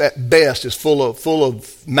obedience at best is full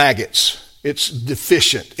of maggots. It's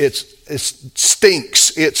deficient. It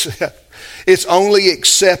stinks. It's only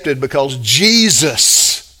accepted because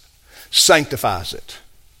Jesus sanctifies it.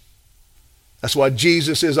 That's why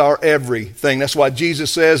Jesus is our everything. That's why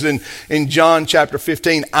Jesus says in John chapter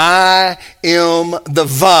 15, I am the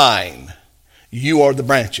vine. You are the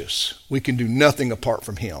branches. We can do nothing apart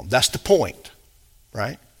from him. That's the point,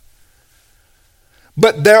 right?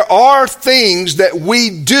 But there are things that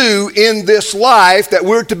we do in this life that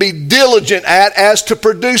we're to be diligent at as to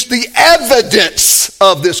produce the evidence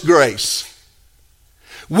of this grace.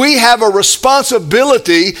 We have a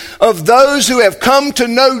responsibility of those who have come to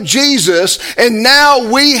know Jesus, and now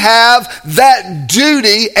we have that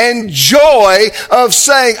duty and joy of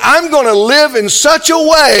saying, I'm going to live in such a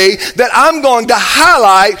way that I'm going to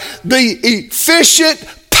highlight the efficient,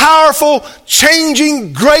 powerful,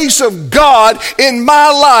 changing grace of God in my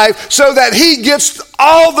life so that he gets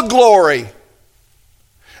all the glory.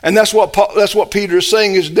 And that's what Peter is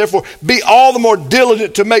saying is, therefore, be all the more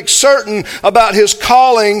diligent to make certain about his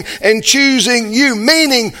calling and choosing you.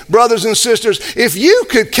 Meaning, brothers and sisters, if you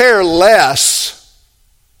could care less,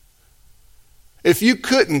 if you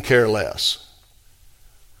couldn't care less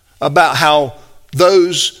about how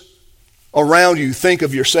those around you think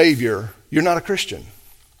of your Savior, you're not a Christian.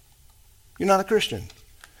 You're not a Christian.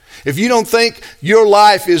 If you don't think your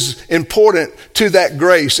life is important to that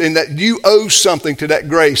grace and that you owe something to that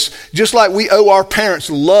grace, just like we owe our parents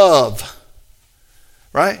love,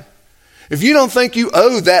 right? If you don't think you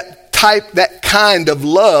owe that kind of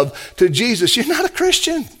love to Jesus, you're not a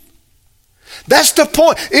Christian. That's the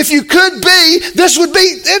point. If you could be, this would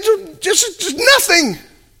be just nothing.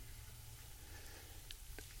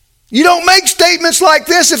 You don't make statements like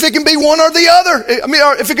this if it can be one or the other.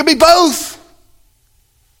 Or if it can be both.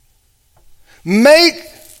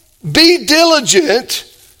 Be diligent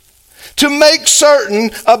to make certain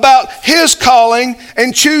about His calling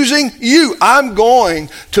and choosing you. I'm going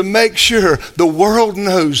to make sure the world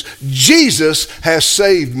knows Jesus has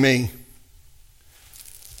saved me.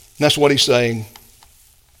 That's what He's saying.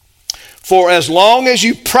 For as long as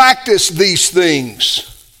you practice these things,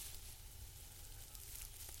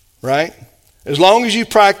 right? As long as you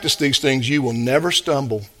practice these things, you will never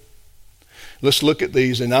stumble. Let's look at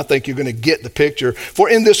these, and I think you're going to get the picture. For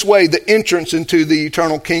in this way, the entrance into the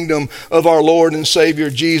eternal kingdom of our Lord and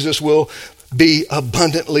Savior Jesus will be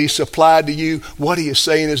abundantly supplied to you. What He is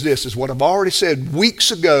saying is this, is what I've already said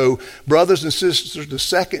weeks ago. Brothers and sisters, the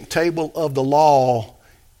second table of the law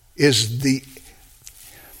is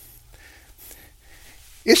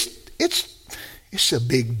it's a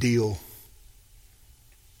big deal.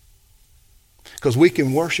 Because we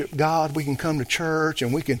can worship God, we can come to church,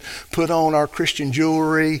 and we can put on our Christian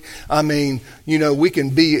jewelry. I mean, we can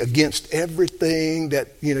be against everything that,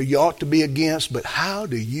 you ought to be against, but how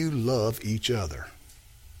do you love each other?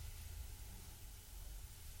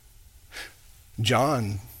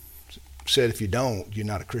 John said, if you don't, you're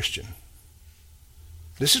not a Christian.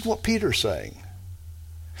 This is what Peter's saying.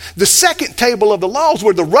 The second table of the law is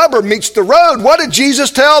where the rubber meets the road. What did Jesus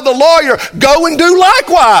tell the lawyer? Go and do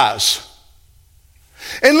likewise.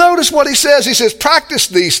 And notice what He says. He says, practice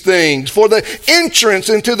these things, for the entrance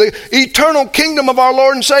into the eternal kingdom of our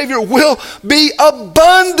Lord and Savior will be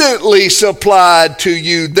abundantly supplied to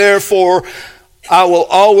you. Therefore, I will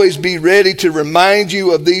always be ready to remind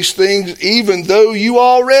you of these things, even though you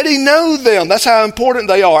already know them. That's how important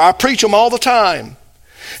they are. I preach them all the time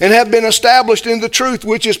and have been established in the truth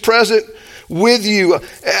which is present with you.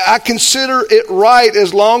 I consider it right,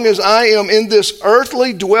 as long as I am in this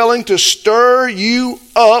earthly dwelling, to stir you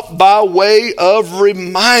up by way of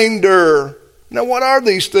reminder. Now, what are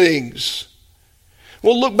these things?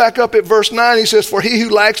 Well, look back up at verse 9. He says, for he who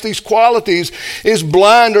lacks these qualities is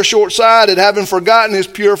blind or short-sighted, having forgotten his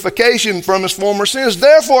purification from his former sins.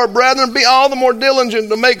 Therefore, brethren, be all the more diligent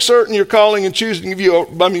to make certain your calling and choosing of you.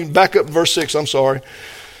 Back up to verse 6, I'm sorry.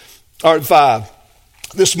 All right, 5.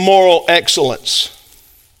 This moral excellence.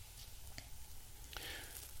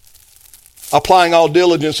 Applying all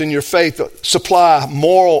diligence in your faith, supply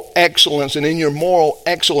moral excellence, and in your moral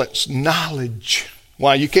excellence, knowledge.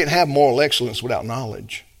 Why? You can't have moral excellence without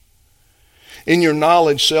knowledge. In your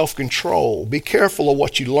knowledge, self-control. Be careful of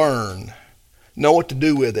what you learn. Know what to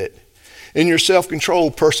do with it. In your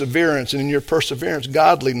self-control, perseverance. And in your perseverance,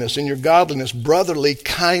 godliness. In your godliness, brotherly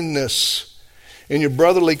kindness. In your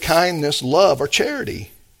brotherly kindness, love or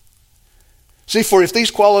charity. See, for if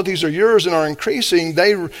these qualities are yours and are increasing,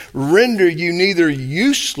 they render you neither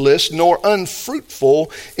useless nor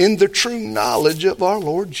unfruitful in the true knowledge of our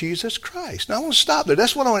Lord Jesus Christ. Now, I want to stop there.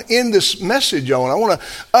 That's what I want to end this message on. I want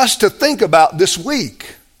us to think about this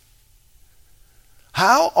week.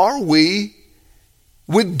 How are we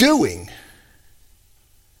with doing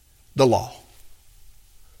the law?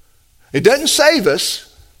 It doesn't save us.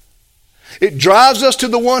 It drives us to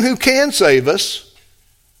the one who can save us.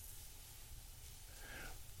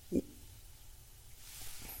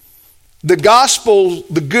 The gospel,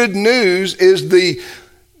 the good news, is the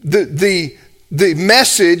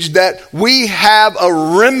message that we have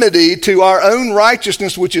a remedy to our own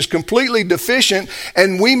righteousness, which is completely deficient,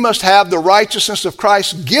 and we must have the righteousness of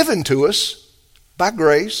Christ given to us by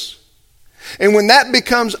grace. And when that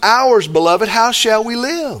becomes ours, beloved, how shall we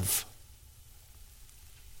live?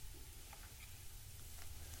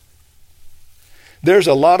 There's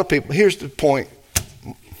a lot of people. Here's the point.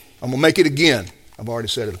 I'm going to make it again. I've already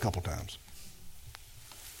said it a couple times.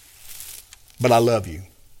 But I love you.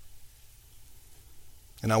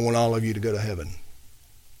 And I want all of you to go to heaven.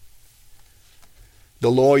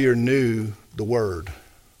 The lawyer knew the word.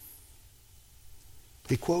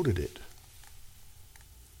 He quoted it.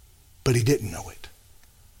 But he didn't know it.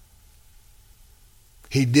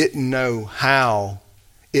 He didn't know how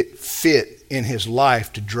it fit in his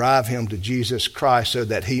life to drive him to Jesus Christ so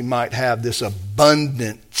that he might have this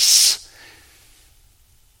abundance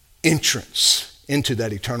entrance into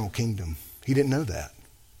that eternal kingdom. He didn't know that.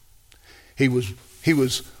 He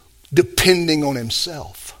was depending on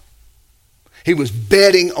himself. He was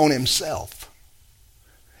betting on himself.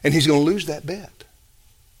 And he's going to lose that bet.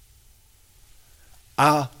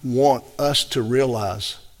 I want us to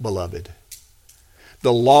realize, beloved,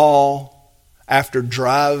 the law, after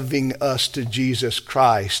driving us to Jesus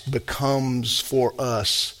Christ, becomes for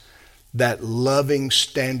us that loving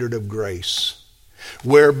standard of grace,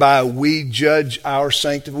 whereby we judge our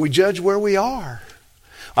sanctification. We judge where we are.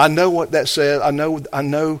 I know what that says. I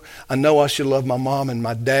know I should love my mom and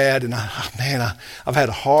my dad. And I've had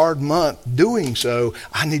a hard month doing so.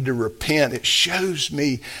 I need to repent. It shows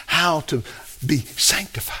me how to be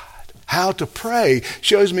sanctified, how to pray,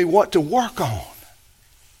 shows me what to work on.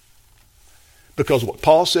 Because what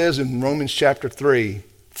Paul says in Romans chapter 3,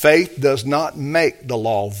 faith does not make the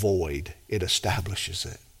law void. It establishes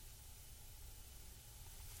it.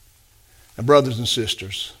 Now, brothers and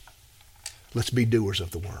sisters, let's be doers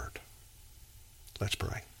of the word. Let's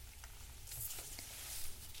pray.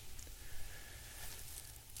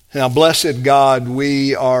 Now, blessed God,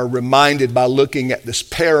 we are reminded by looking at this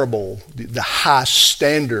parable, the high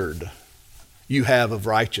standard you have of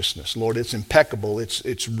righteousness. Lord, it's impeccable.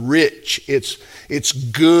 It's rich. It's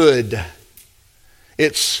good.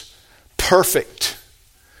 It's perfect.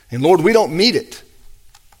 And Lord, we don't meet it.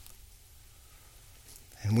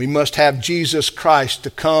 And we must have Jesus Christ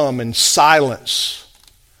to come and silence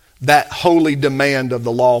that holy demand of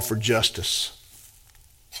the law for justice.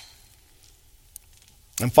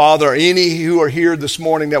 And Father, any who are here this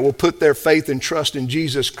morning that will put their faith and trust in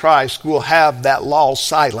Jesus Christ will have that law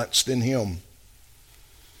silenced in Him.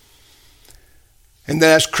 And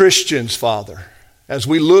then as Christians, Father, as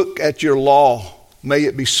we look at your law, may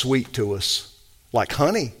it be sweet to us like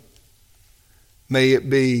honey. May it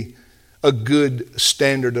be a good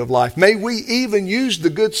standard of life. May we even use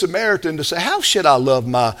the Good Samaritan to say, how should I love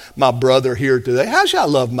my brother here today? How should I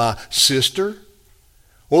love my sister?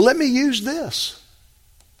 Well, let me use this.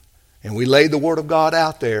 And we lay the Word of God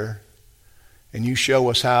out there, and you show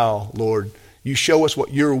us how, Lord, you show us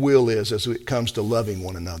what your will is as it comes to loving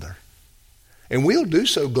one another. And we'll do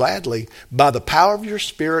so gladly by the power of your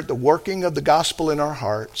Spirit, the working of the gospel in our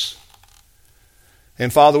hearts.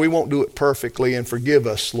 And Father, we won't do it perfectly, and forgive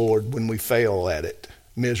us, Lord, when we fail at it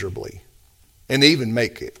miserably and even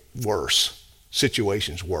make it worse,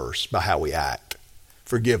 situations worse by how we act.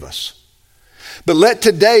 Forgive us. But let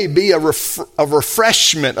today be a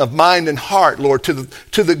refreshment of mind and heart, Lord, to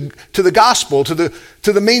the gospel, to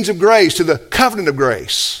the means of grace, to the covenant of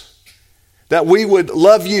grace, that we would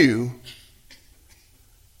love you,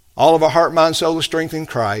 all of our heart, mind, soul, and strength in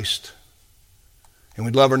Christ, and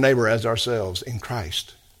we'd love our neighbor as ourselves in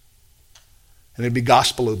Christ. And it'd be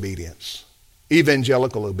gospel obedience,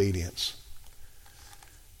 evangelical obedience.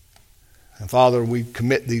 And Father, we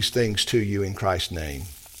commit these things to you in Christ's name.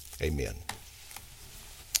 Amen.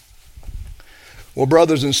 Well,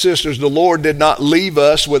 brothers and sisters, the Lord did not leave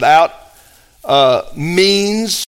us without means